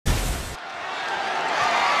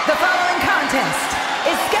The following contest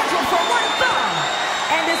is scheduled for one fall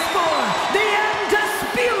and is for the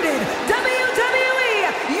Undisputed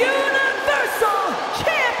WWE Universal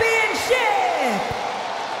Championship.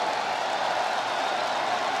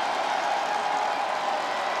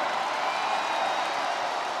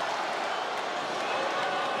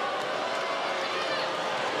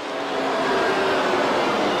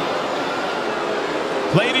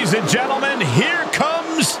 Ladies and gentlemen, here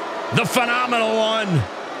comes the phenomenal one.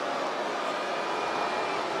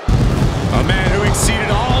 A man who exceeded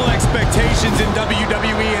all expectations in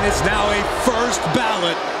WWE and is now a first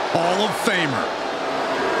ballot Hall of Famer.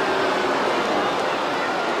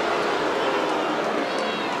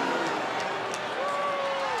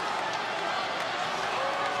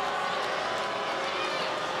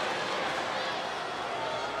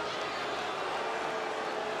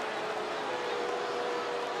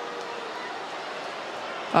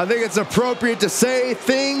 I think it's appropriate to say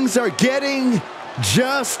things are getting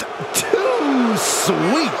just too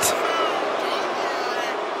sweet.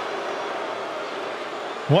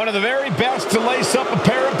 One of the very best to lace up a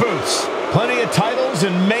pair of boots. Plenty of titles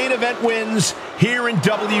and main event wins here in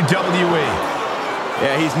WWE.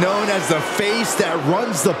 Yeah, he's known as the face that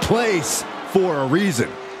runs the place for a reason.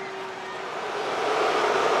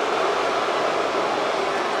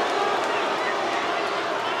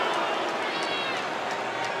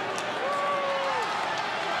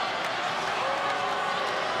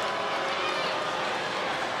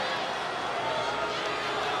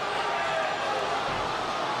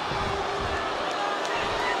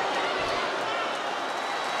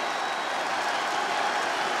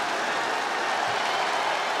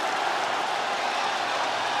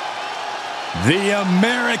 The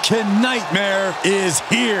American Nightmare is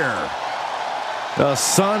here. The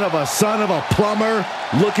son of a plumber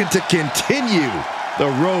looking to continue the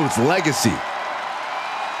Rhodes legacy.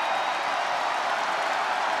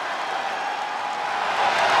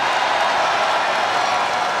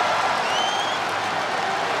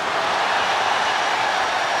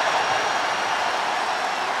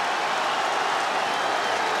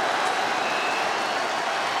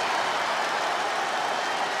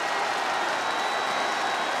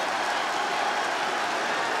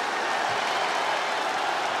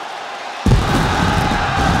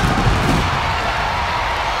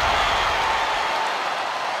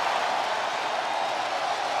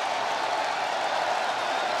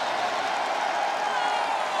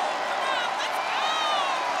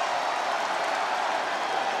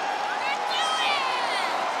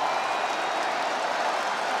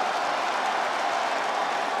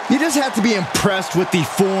 You just have to be impressed with the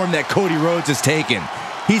form that Cody Rhodes has taken.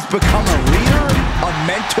 He's become a leader, a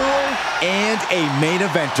mentor, and a main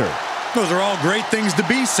eventer. Those are all great things to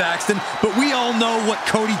be, Saxton, but we all know what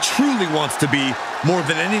Cody truly wants to be more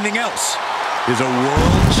than anything else is a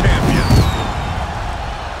world champion.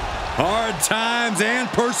 Hard times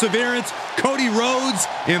and perseverance, Cody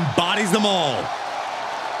Rhodes embodies them all.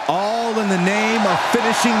 All in the name of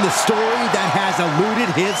finishing the story that has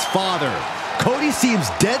eluded his father. Cody seems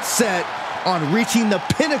dead set on reaching the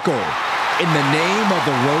pinnacle in the name of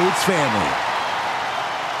the Rhodes family.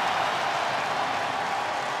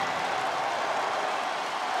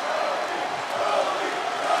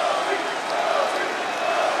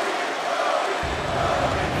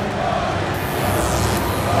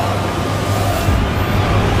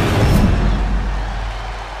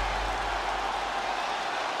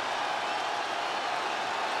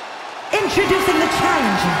 Introducing the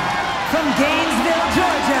challenger from Gainesville,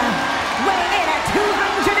 Georgia, weighing in at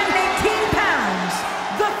 218 pounds,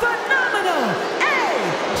 the phenomenal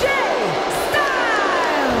AJ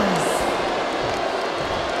Styles.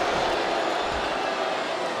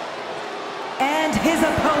 And his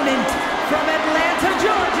opponent from Atlanta,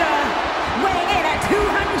 Georgia, weighing in at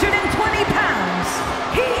 220 pounds,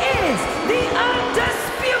 he is the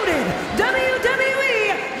undisputed WWE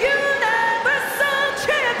Universal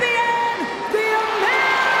Champion, the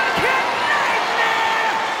American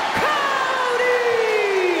Nightmare,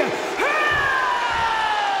 Cody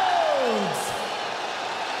Rhodes!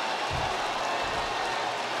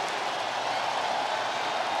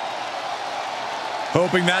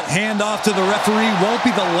 Hoping that handoff to the referee won't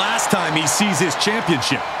be the last time he sees his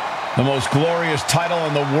championship. The most glorious title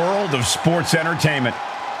in the world of sports entertainment.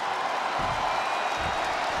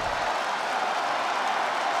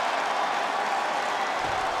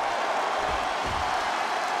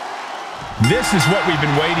 This is what we've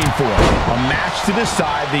been waiting for. A match to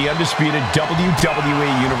decide the undisputed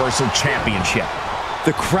WWE Universal Championship.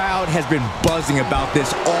 The crowd has been buzzing about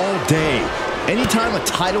this all day. Anytime a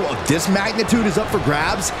title of this magnitude is up for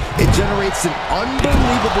grabs, it generates an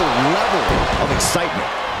unbelievable level of excitement.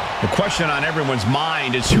 The question on everyone's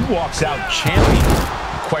mind is who walks out champion?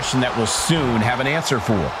 A question that we'll soon have an answer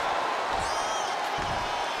for.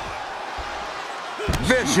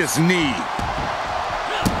 Vicious knee.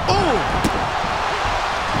 Oh!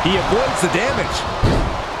 He avoids the damage.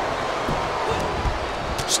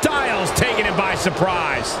 Styles taking him by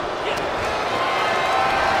surprise.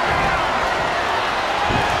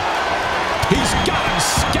 He's got him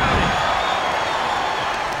scouted.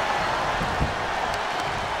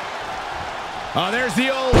 Oh, there's the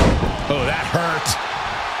old... Oh, that hurt.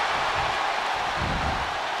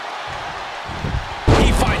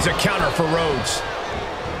 He finds a counter for Rhodes.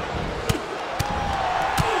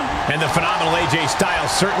 And the phenomenal AJ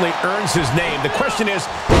Styles certainly earns his name. The question is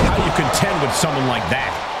how you contend with someone like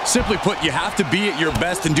that. Simply put, you have to be at your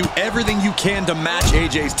best and do everything you can to match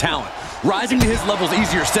AJ's talent. Rising to his level is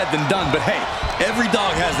easier said than done, but hey, every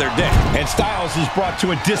dog has their day. And Styles is brought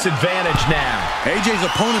to a disadvantage now. AJ's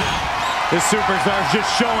opponent... The superstar's just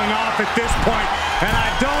showing off at this point, and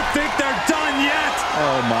I don't think they're done yet.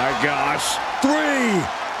 Oh, my gosh. 3,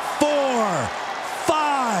 4,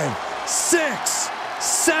 5, 6,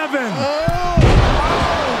 7. Oh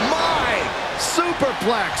my!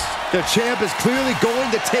 Superplex. The champ is clearly going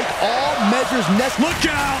to take all measures necessary. Look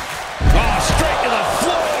out! Oh, straight to the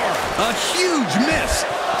floor. A huge miss.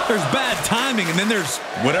 There's bad timing, and then there's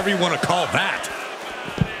whatever you want to call that.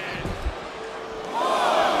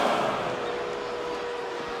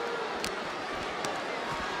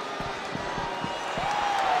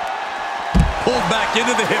 Pulled back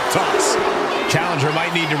into the hip toss. Challenger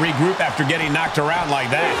might need to regroup after getting knocked around like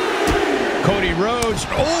that. Cody Rhodes.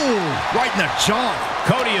 Oh, right in the jaw.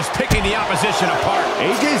 Cody is picking the opposition apart.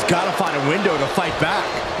 AJ's got to find a window to fight back.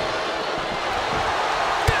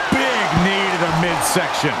 Big knee to the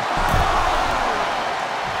midsection.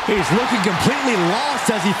 He's looking completely lost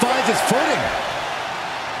as he finds his footing.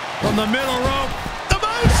 From the middle rope. The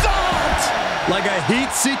moonsault! Like a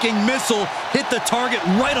heat-seeking missile, hit the target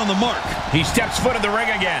right on the mark. He steps foot in the ring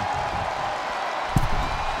again.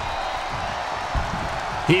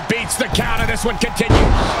 He beats the counter. This one continues.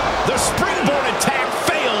 The springboard attack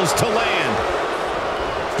fails to land.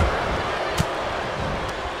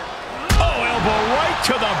 Oh, elbow right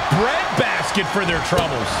to the breadbasket for their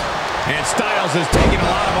troubles. And Styles is taking a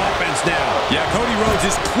lot of offense now. Yeah, Cody Rhodes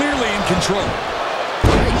is clearly in control.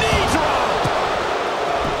 Knee drop.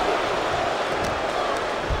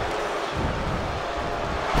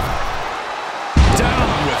 Down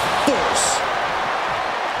with force.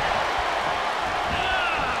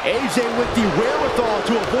 AJ with the wherewithal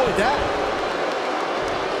to avoid that.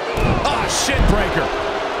 Ah, shit breaker.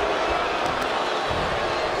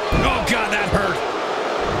 Oh, God, that hurt.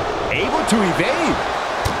 Able to evade.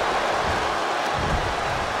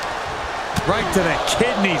 Right to the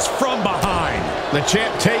kidneys from behind. The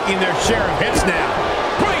champ taking their share of hits now.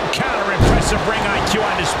 Great counter, impressive ring IQ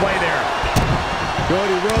on display there.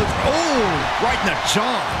 Cody Rhodes, oh, right in the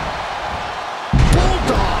jaw.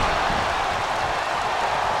 Bulldog.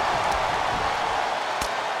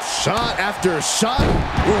 Shot after shot.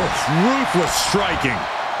 Oof, ruthless striking.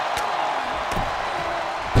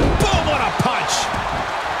 Boom, what a punch.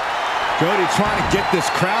 Cody trying to get this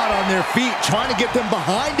crowd on their feet, trying to get them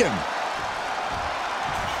behind him.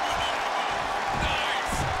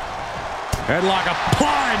 Headlock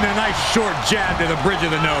applied and a nice short jab to the bridge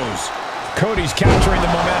of the nose. Cody's capturing the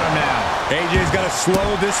momentum now. AJ's got to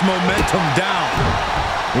slow this momentum down.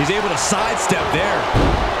 He's able to sidestep there.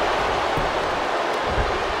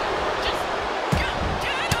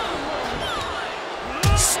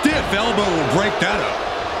 Stiff elbow will break that up.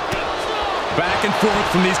 Back and forth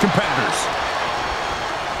from these competitors.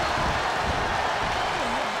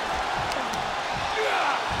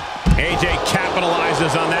 AJ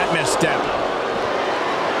capitalizes on that misstep.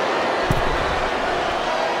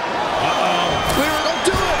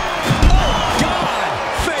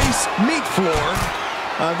 Meat floor.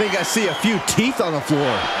 I think I see a few teeth on the floor.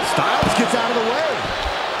 Styles gets out of the way.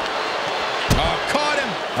 Oh, caught him.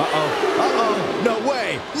 Uh-oh. No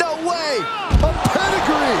way. No way. A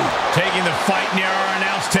pedigree. Taking the fight near our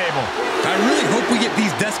announce table. I really hope we get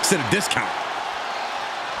these desks at a discount.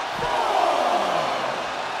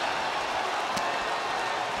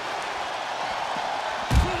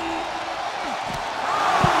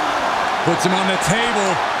 Puts him on the table.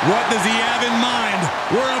 What does he have in mind?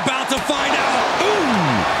 We're about to find out. Ooh.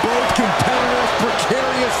 Both competitors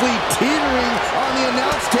precariously teetering on the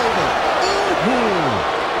announce table. Ooh.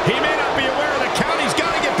 He may not be aware of the count. He's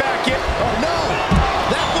got to get back in. Oh, no.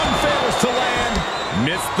 That one fails to land.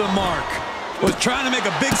 Missed the mark. Was trying to make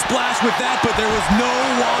a big splash with that, but there was no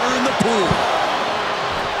water in the pool.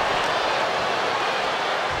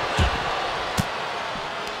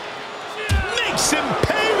 Makes him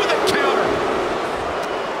pay with a counter.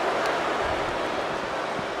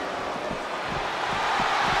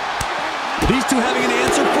 These two having an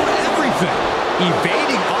answer for everything.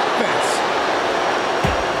 Evading offense.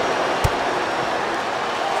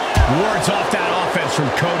 Wards off that offense from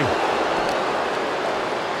Cody.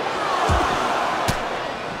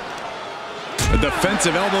 A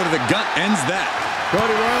defensive elbow to the gut ends that.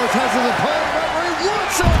 Cody Rhodes has his opponent. Referee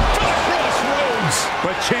wants him. Crossroads.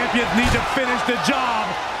 But champions need to finish the job.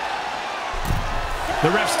 The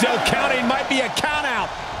ref still counting. Might be a count out.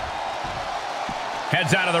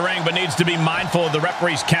 Heads out of the ring, but needs to be mindful of the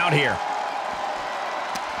referee's count here.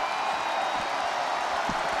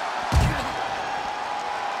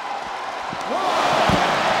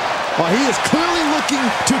 Well, he is clearly looking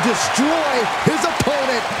to destroy his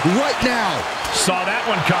opponent right now. Saw that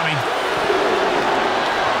one coming.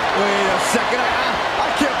 Wait a second. I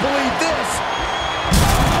can't believe this.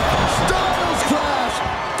 Styles Clash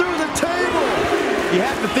through the table. You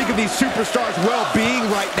have to think of these superstars' well-being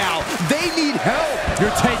right now. They need help.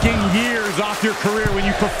 You're taking years off your career when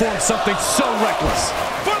you perform something so reckless.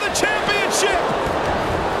 For the championship.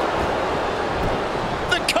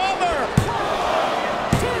 The cover.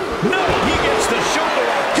 No, he gets the shoulder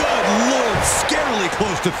up. Good Lord, scarily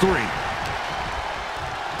close to 3.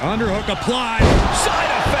 Underhook applied.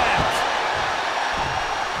 Side effect.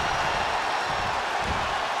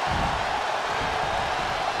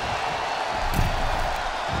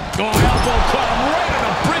 Oh, elbow caught him right on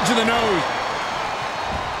the bridge of the nose.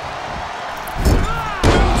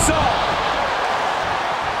 Moonsault.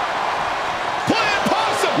 Flying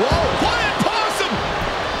possum. Whoa. Flying possum.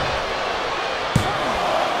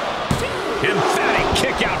 Emphatic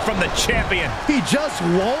kick out from the champion. He just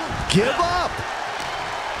won't give up.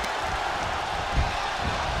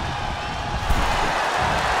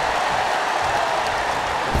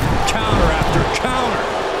 Counter after counter.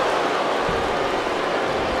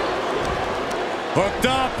 Hooked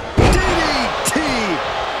up. DDT.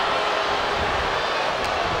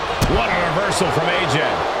 What a reversal from AJ.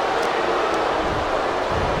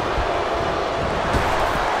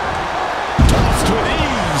 Tossed with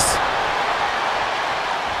ease.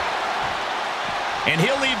 And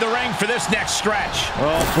he'll leave the ring for this next stretch.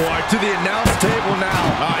 Oh, boy, to the announce table now.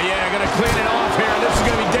 Oh, yeah, gonna clean it off here. This is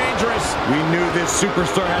gonna be dangerous. We knew this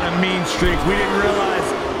superstar had a mean streak. We didn't realize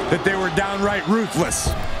that they were downright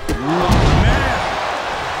ruthless. Oh, man.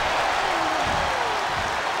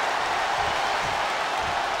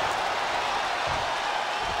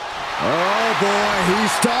 Oh, boy,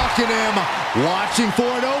 he's stalking him. Watching for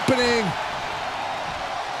an opening.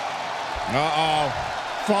 Uh-oh.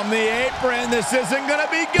 From the apron, this isn't gonna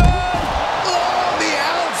be good. Oh, the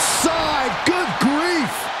outside. Good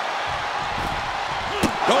grief.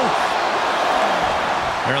 Oh.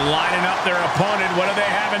 They're lining up their opponent. What do they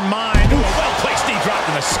have in mind? Ooh, a well-placed knee drop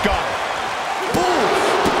to the skull. Ooh.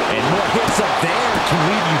 And more hits up there can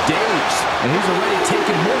leave you dazed. And he's already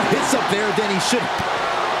taken more hits up there than he should.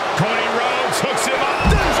 Cody Rhodes hooks him up.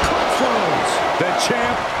 There's crossroads. The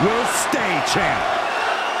champ will stay champ.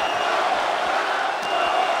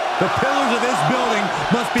 The pillars of this building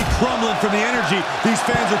must be crumbling from the energy these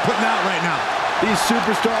fans are putting out right now. These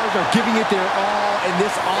superstars are giving it their all, and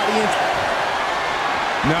this audience...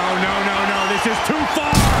 No, no, no, no. This is too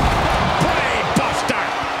far. Brain buster.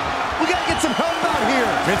 We gotta get some help out here.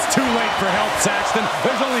 It's too late for help, Saxton.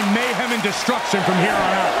 There's only mayhem and destruction from here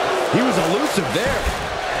on out. He was elusive there.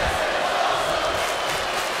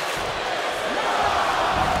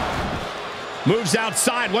 Moves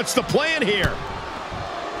outside. What's the plan here?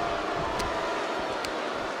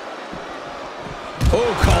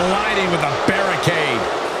 Oh, colliding with a barricade.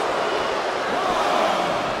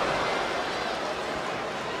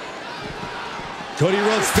 Cody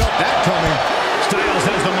Rhodes felt that coming. Styles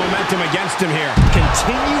has the momentum against him here.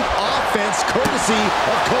 Continued offense courtesy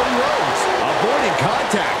of Cody Rhodes. Avoiding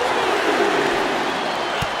contact.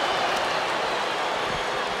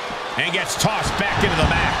 And gets tossed back into the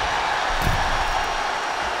mat.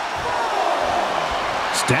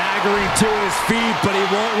 Staggering to his feet, but he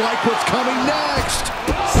won't like what's coming next.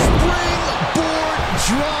 Springboard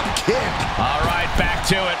drop kick. All right, back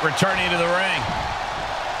to it. Returning to the ring.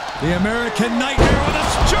 The American Nightmare with a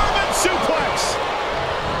German suplex.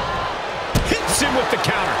 Hits him with the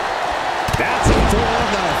counter. That's a forearm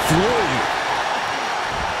that'll throw you.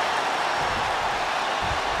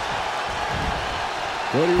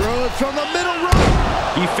 Cody Rhodes from the middle rope.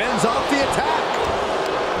 He fends off the attack.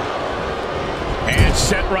 And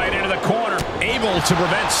set right into the corner. able to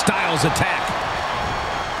prevent Styles' attack.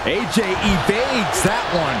 AJ evades that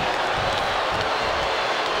one.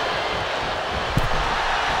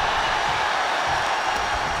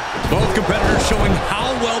 Both competitors showing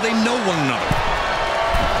how well they know one another.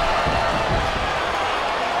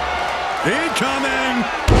 Incoming!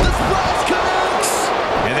 The splash connects!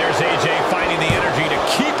 And there's AJ finding the energy to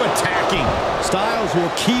keep attacking. Styles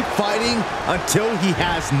will keep fighting until he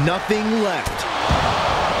has nothing left.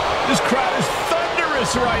 This crowd is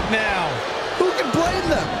thunderous right now. Who can blame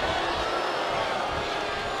them?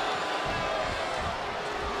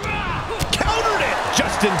 Countered it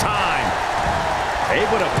just in time.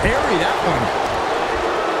 Able to parry that one.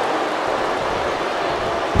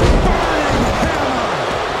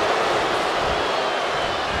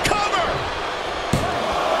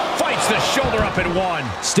 The shoulder up and one.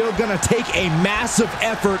 Still gonna take a massive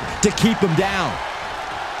effort to keep him down.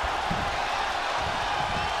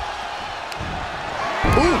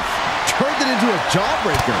 Oof, turned it into a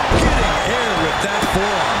jawbreaker. Getting air with that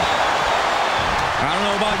forearm. I don't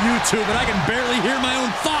know about you two, but I can barely hear my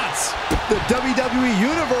own thoughts. The WWE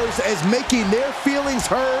Universe is making their feelings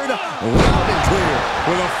heard loud and clear.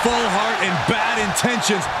 With a full heart and bad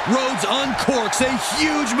intentions, Rhodes uncorks a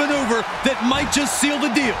huge maneuver that might just seal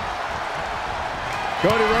the deal.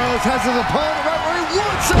 Cody Rhodes has his opponent right where he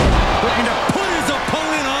wants him. Looking to put his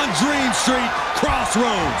opponent on Dream Street,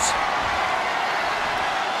 Crossroads.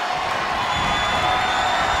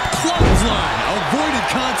 Clothesline, avoided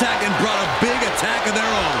contact and brought a big attack of their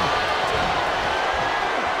own.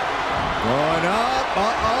 Going up,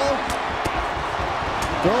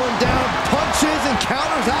 throwing down punches and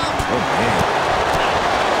counters out. Oh, man.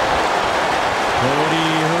 Cody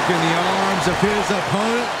hooking the arms of his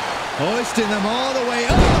opponent. Hoisting them all the way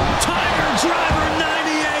up. Tiger Driver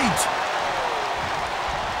 98.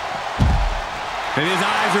 And his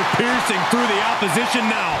eyes are piercing through the opposition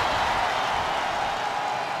now.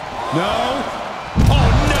 No. Oh,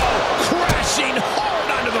 no. Crashing hard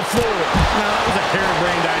onto the floor. No, that was a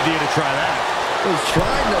harebrained idea to try that. Was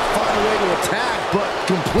trying to find a way to attack, but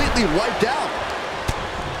completely wiped out.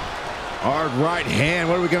 Hard right hand.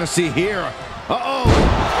 What are we going to see here? Uh-oh.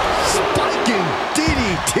 Spiking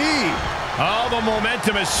DDT. Oh, the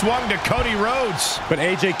momentum has swung to Cody Rhodes. But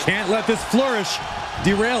AJ can't let this flourish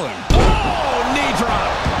derail him. Oh, knee drop.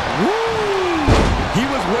 Woo! He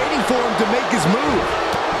was waiting for him to make his move.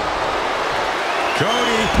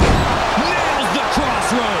 Cody nails the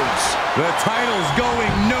Crossroads. The title's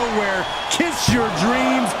going nowhere. Kiss your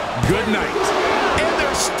dreams. Good night. And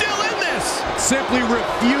they're still in this. Simply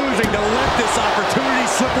refusing to let this opportunity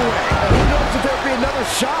slip away. And who knows if there'll be another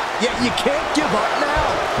shot, yet you can't give up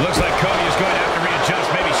now. Looks like Cody is going to have to readjust,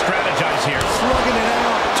 maybe strategize here. Slugging it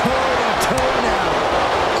out, toe-to-toe now.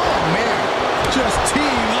 Oh, man. Just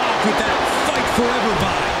teeing off with that fight forever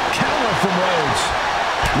vibe. Counter from Rhodes.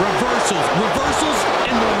 Reversals, reversals,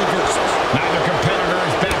 and more reversals. Neither competitor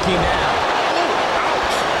is backing now. Oh,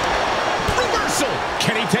 ouch. Reversal.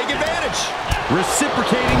 Can he take advantage?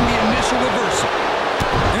 Reciprocating the initial reversal.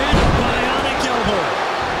 And a bionic elbow.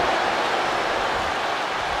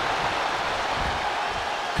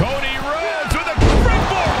 Cody Rhodes with a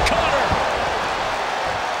springboard cutter.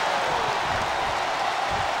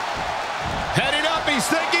 Heading up, he's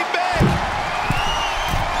thinking big.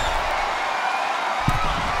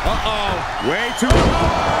 Uh-oh. Way too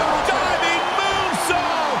Diving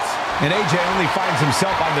moonsault. And AJ only finds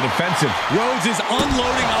himself on the defensive. Rhodes is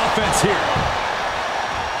unloading offense here.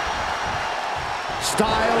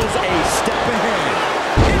 Styles a step ahead.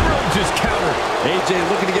 And Rhodes is countered. AJ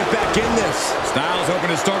looking to get back in this. Styles hoping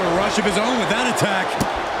to start a rush of his own with that attack.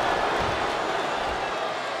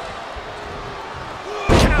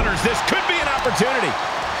 Counters. This could be an opportunity.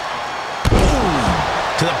 Boom.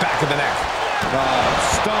 To the back of the neck. Oh,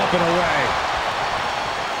 stomping away.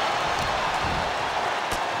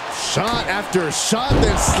 Shot after shot,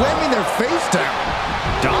 then slamming their face down.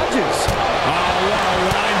 Dodges. Oh, what a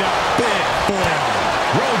wind-up. Big forearm.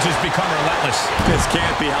 Rhodes has become relentless. This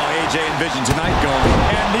can't be how AJ envisioned tonight going.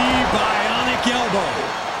 And the bionic elbow.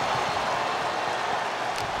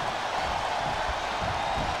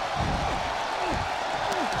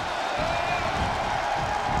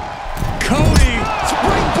 Cody.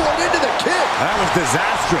 Springboard into the kick. That was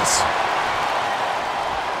disastrous.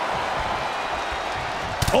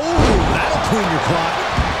 Oh, that'll clean your clock.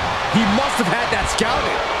 He must have had that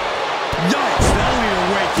scouted. Yikes, that'll either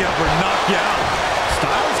wake you up or knock you out.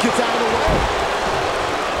 Styles gets out of the way.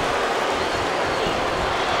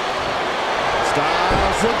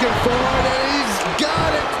 Styles looking for it, and he's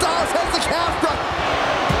got it. Styles has the calf drop.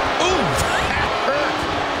 Ooh, that hurt.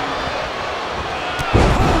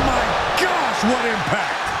 Oh my gosh, what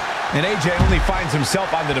impact. And AJ only finds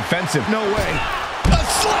himself on the defensive. No way. A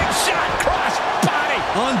slingshot cross body.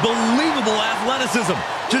 Unbelievable athleticism.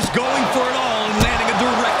 Just going for it all and landing a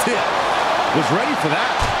direct hit. Was ready for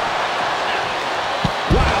that.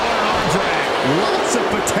 Wow, what an arm drag. Lots of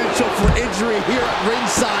potential for injury here at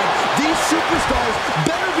ringside. These superstars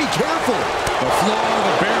better be careful. The floor,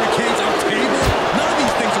 the barricades, our table. None of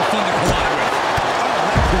these things are fun to collide with. Oh,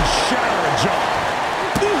 that can shatter a jaw.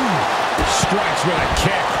 Boom. Strikes with a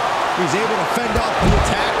kick. He's able to fend off the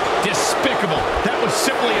attack. Despicable. That was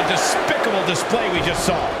simply a despicable display we just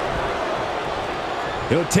saw.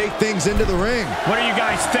 He'll take things into the ring. What are you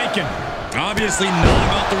guys thinking? Obviously not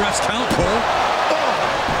about the rest count, Cole.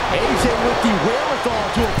 AJ with the wherewithal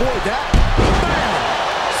to avoid that. Bam!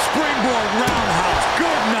 Springboard roundhouse.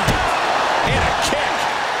 Good night. And a kick.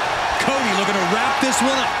 Cody looking to wrap this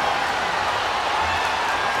one up.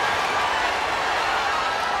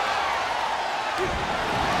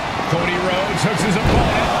 Cody Rhodes hooks his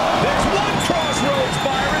opponent. There's one crossroads,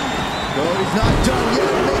 Byron. Cody's not done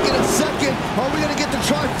yet. Making a second. Are we going to get the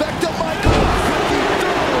trifecta, Michael? With the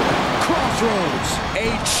third crossroads. A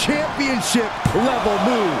championship level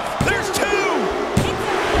move. There's two.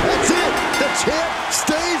 That's it. The champ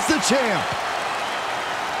stays the champ.